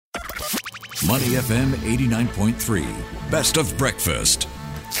Money FM 89.3. Best of breakfast.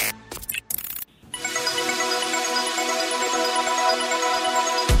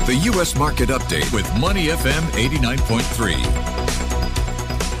 The U.S. Market Update with Money FM 89.3.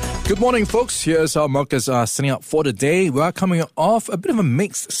 Good morning, folks. Here's how markets are setting up for the day. We are coming off a bit of a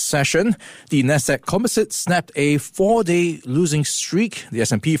mixed session. The Nasdaq Composite snapped a 4-day losing streak. The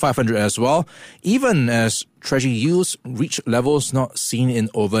S&P 500 as well, even as Treasury yields reach levels not seen in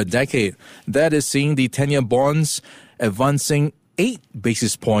over a decade. That is seeing the 10-year bonds advancing 8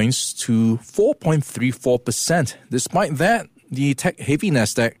 basis points to 4.34%. Despite that, the tech-heavy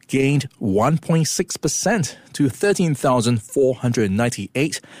Nasdaq gained 1.6% to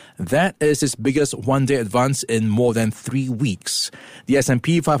 13,498. That is its biggest one-day advance in more than 3 weeks. The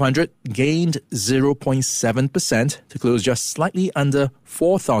S&P 500 gained 0.7% to close just slightly under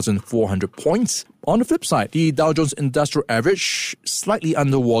 4,400 points. On the flip side, the Dow Jones Industrial Average slightly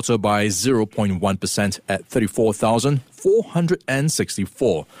underwater by 0.1% at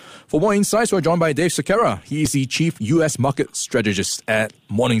 34,464. For more insights, we're joined by Dave Sekera. He is the Chief U.S. Market Strategist at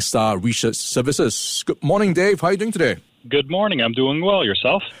Morningstar Research Services. Good morning, Dave. How are you doing today? Good morning. I'm doing well.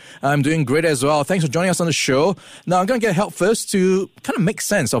 Yourself? I'm doing great as well. Thanks for joining us on the show. Now, I'm going to get help first to kind of make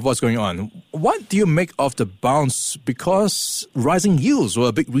sense of what's going on. What do you make of the bounce? Because rising yields were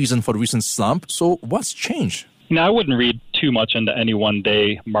a big reason for the recent slump. So what's changed? I wouldn't read too much into any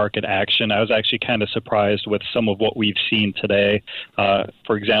one-day market action. I was actually kind of surprised with some of what we've seen today.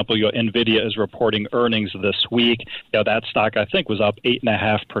 For example, NVIDIA is reporting earnings this week. That stock, I think, was up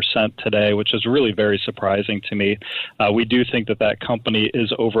 8.5% today, which is really very surprising to me. We do think that company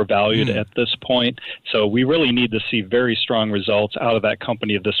is overvalued at this point. So we really need to see very strong results out of that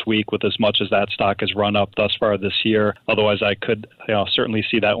company this week with as much as that stock has run up thus far this year. Otherwise, I could certainly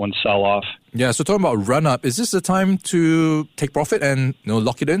see that one sell off. Yeah, so talking about run-up, is this the time to take profit and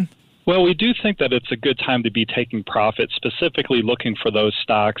lock it in? Well, we do think that it's a good time to be taking profit, specifically looking for those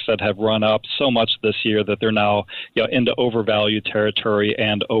stocks that have run up so much this year that they're now into overvalued territory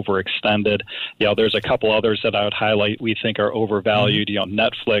and overextended. There's a couple others that I would highlight we think are overvalued,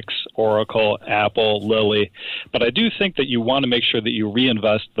 Netflix, Oracle, Apple, Lilly. But I do think that you want to make sure that you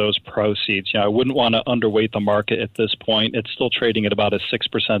reinvest those proceeds. I wouldn't want to underweight the market at this point. It's still trading at about a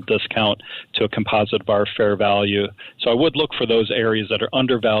 6% discount to a composite of our fair value. So I would look for those areas that are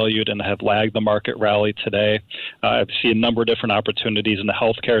undervalued and have lagged the market rally today. I see a number of different opportunities in the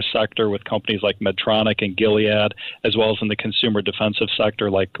healthcare sector with companies like Medtronic and Gilead, as well as in the consumer defensive sector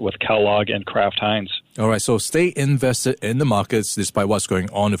like with Kellogg and Kraft Heinz. All right, so stay invested in the markets despite what's going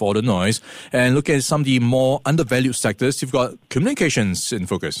on with all the noise. And look at some of the more undervalued sectors. You've got communications in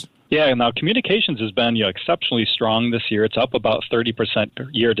focus. Yeah, now communications has been exceptionally strong this year. It's up about 30%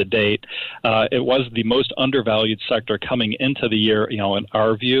 year to date. It was the most undervalued sector coming into the year, in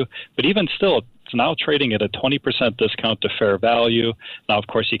our view. But even still, it's now trading at a 20% discount to fair value. Now, of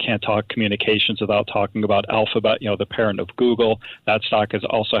course, you can't talk communications without talking about Alphabet, the parent of Google. That stock has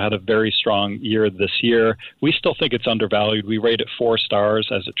also had a very strong year this year. We still think it's undervalued. We rate it 4 stars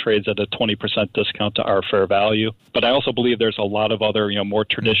as it trades at a 20% discount to our fair value. But I also believe there's a lot of other, more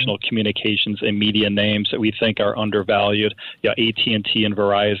traditional communications and media names that we think are undervalued. AT&T and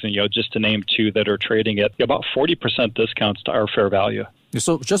Verizon, just to name 2 that are trading at about 40% discounts to our fair value.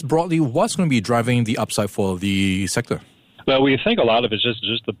 So just broadly, what's going to be driving the upside for the sector? Well, we think a lot of it's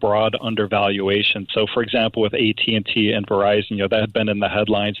just the broad undervaluation. So, for example, with AT&T and Verizon, that had been in the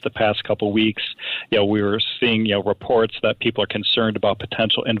headlines the past couple of weeks. We were seeing, reports that people are concerned about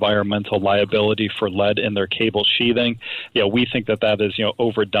potential environmental liability for lead in their cable sheathing. We think that is,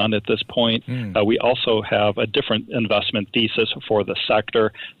 overdone at this point. We also have a different investment thesis for the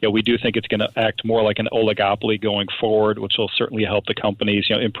sector. We do think it's going to act more like an oligopoly going forward, which will certainly help the companies,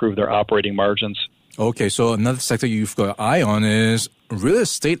 improve their operating margins. Okay, so another sector you've got an eye on is real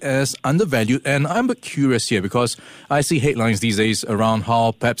estate as undervalued. And I'm a bit curious here because I see headlines these days around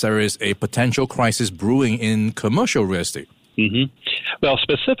how perhaps there is a potential crisis brewing in commercial real estate. Well,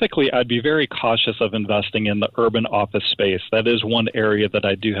 specifically, I'd be very cautious of investing in the urban office space. That is one area that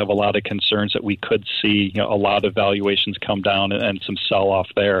I do have a lot of concerns that we could see, a lot of valuations come down and some sell-off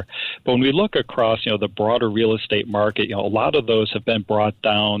there. But when we look across, the broader real estate market, a lot of those have been brought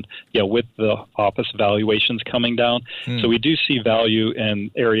down, with the office valuations coming down. So we do see value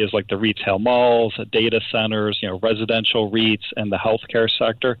in areas like the retail malls, data centers, residential REITs, and the healthcare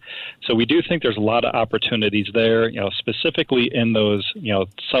sector. So we do think there's a lot of opportunities there, specifically in those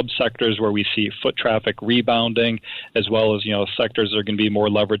subsectors where we see foot traffic rebounding, as well as, sectors that are going to be more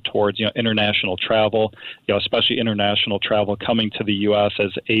levered towards, international travel, especially international travel coming to the U.S.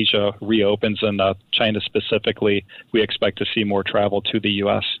 as Asia reopens, and China specifically, we expect to see more travel to the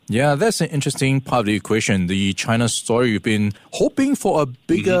U.S. Yeah, that's an interesting part of the equation. The China story, you've been hoping for a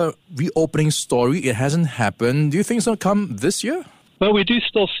bigger reopening story. It hasn't happened. Do you think it's going to come this year? Well, we do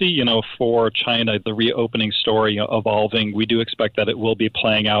still see, for China, the reopening story evolving. We do expect that it will be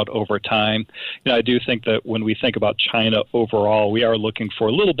playing out over time. I do think that when we think about China overall, we are looking for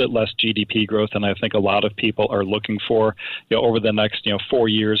a little bit less GDP growth than I think a lot of people are looking for. Over the next, 4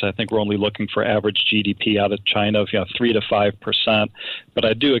 years, I think we're only looking for average GDP out of China of, 3 to 5%. But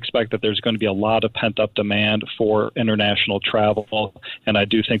I do expect that there's going to be a lot of pent-up demand for international travel, and I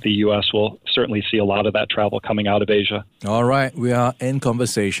do think the U.S. will certainly see a lot of that travel coming out of Asia. All right, we are in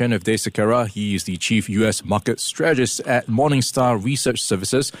conversation with Dave Sekera. He is the Chief U.S. Market Strategist at Morningstar Research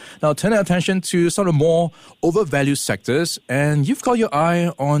Services. Now, turning our attention to some of the more overvalued sectors, and you've got your eye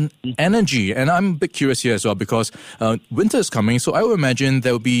on energy. And I'm a bit curious here as well because winter is coming, so I would imagine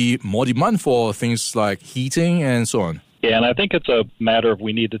there will be more demand for things like heating and so on. Yeah, and I think it's a matter of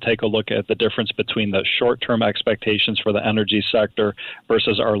we need to take a look at the difference between the short-term expectations for the energy sector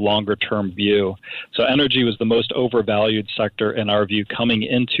versus our longer-term view. So energy was the most overvalued sector in our view coming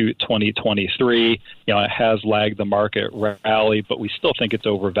into 2023. It has lagged the market rally, but we still think it's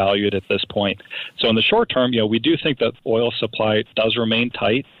overvalued at this point. So in the short term, we do think that oil supply does remain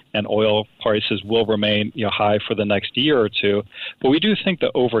tight, and oil prices will remain high for the next year or two. But we do think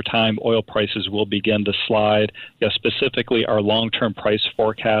that over time, oil prices will begin to slide. Specifically, our long-term price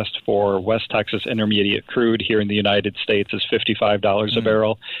forecast for West Texas Intermediate crude here in the United States is $55 a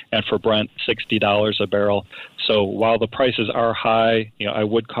barrel, and for Brent, $60 a barrel. So while the prices are high, I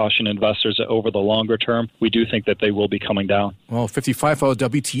would caution investors that over the longer term, we do think that they will be coming down. Well, 55 for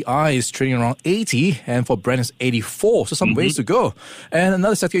WTI is trading around 80, and for Brent is 84, so some ways to go. And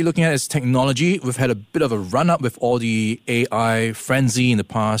another sector you're looking at is technology. We've had a bit of a run-up with all the AI frenzy in the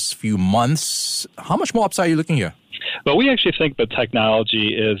past few months. How much more upside are you looking here? Well, we actually think that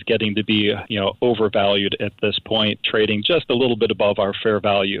technology is getting to be, overvalued at this point, trading just a little bit above our fair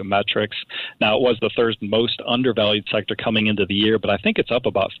value metrics. Now, it was the third most undervalued sector coming into the year, but I think it's up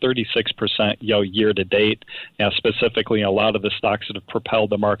about 36%, year to date. Specifically, a lot of the stocks that have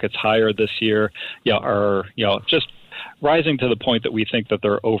propelled the markets higher this year, are, just rising to the point that we think that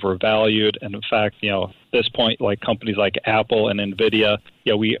they're overvalued. And in fact, this point, like companies like Apple and NVIDIA,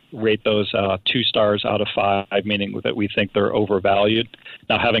 we rate those 2 stars out of 5, meaning that we think they're overvalued.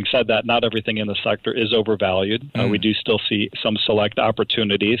 Now, having said that, not everything in the sector is overvalued. We do still see some select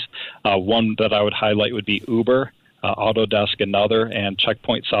opportunities. One that I would highlight would be Uber, Autodesk another, and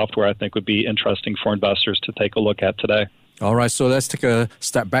Checkpoint Software I think would be interesting for investors to take a look at today. All right, so let's take a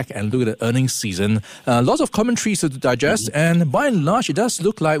step back and look at the earnings season. Lots of commentaries to digest, and by and large, it does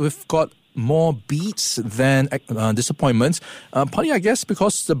look like we've got more beats than disappointments. Partly, I guess,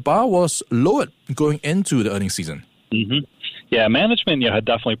 because the bar was lowered going into the earnings season. Yeah, management had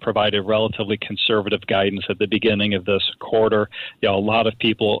definitely provided relatively conservative guidance at the beginning of this quarter. A lot of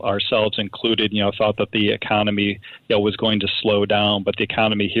people, ourselves included, thought that the economy was going to slow down, but the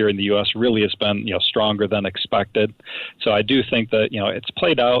economy here in the U.S. really has been stronger than expected. So I do think that it's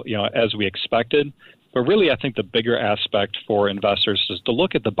played out as we expected. But really, I think the bigger aspect for investors is to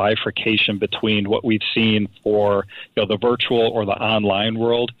look at the bifurcation between what we've seen for the virtual or the online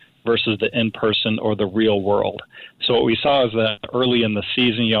world versus the in-person or the real world. So what we saw is that early in the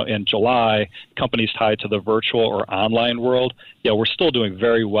season, in July, companies tied to the virtual or online world, we're still doing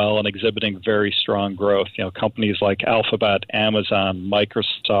very well and exhibiting very strong growth. Companies like Alphabet, Amazon,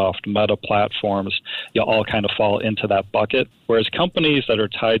 Microsoft, Meta Platforms, all kind of fall into that bucket. Whereas companies that are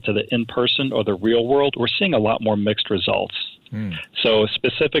tied to the in-person or the real world, we're seeing a lot more mixed results. So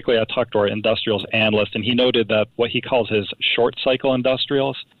specifically, I talked to our industrials analyst, and he noted that what he calls his short cycle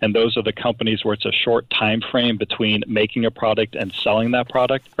industrials, and those are the companies where it's a short time frame between making a product and selling that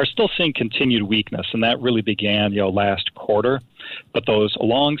product, are still seeing continued weakness, and that really began last quarter. But those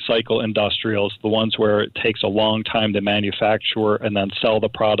long cycle industrials, the ones where it takes a long time to manufacture and then sell the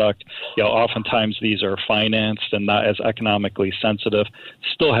product, oftentimes these are financed and not as economically sensitive,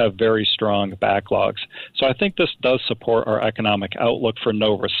 still have very strong backlogs. So I think this does support our economic economic outlook for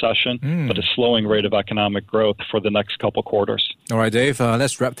no recession, but a slowing rate of economic growth for the next couple quarters. All right, Dave,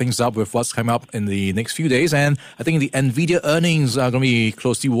 let's wrap things up with what's coming up in the next few days. And I think the NVIDIA earnings are going to be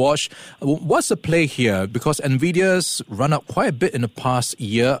closely watched. What's the play here? Because NVIDIA's run up quite a bit in the past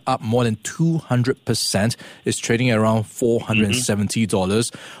year, up more than 200%. It's trading at around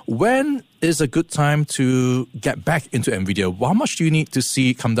 $470. When is a good time to get back into NVIDIA? How much do you need to see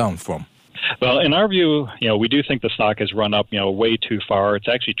it come down from? Well, in our view, we do think the stock has run up, way too far. It's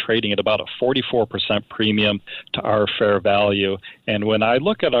actually trading at about a 44% premium to our fair value. And when I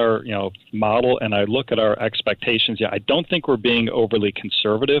look at our, model and I look at our expectations, I don't think we're being overly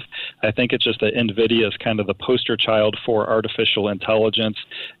conservative. I think it's just that NVIDIA is kind of the poster child for artificial intelligence,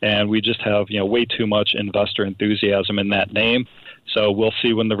 and we just have, way too much investor enthusiasm in that name. So we'll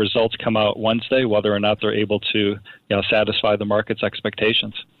see when the results come out Wednesday whether or not they're able to satisfy the market's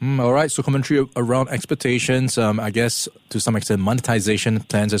expectations. All right. So commentary around expectations, I guess to some extent monetization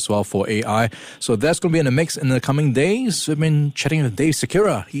plans as well for AI. So that's going to be in the mix in the coming days. We've been chatting with Dave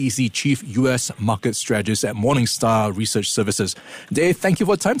Sekera. He's the Chief U.S. Market Strategist at Morningstar Research Services. Dave, thank you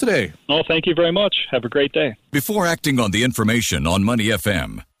for your time today. Oh, thank you very much. Have a great day. Before acting on the information on Money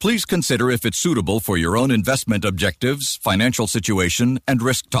FM, please consider if it's suitable for your own investment objectives, financial situation, and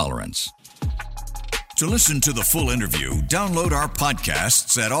risk tolerance. To listen to the full interview, download our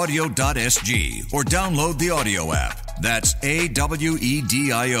podcasts at audio.sg or download the audio app. That's AWEDIO,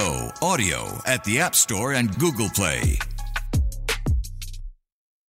 audio, at the App Store and Google Play.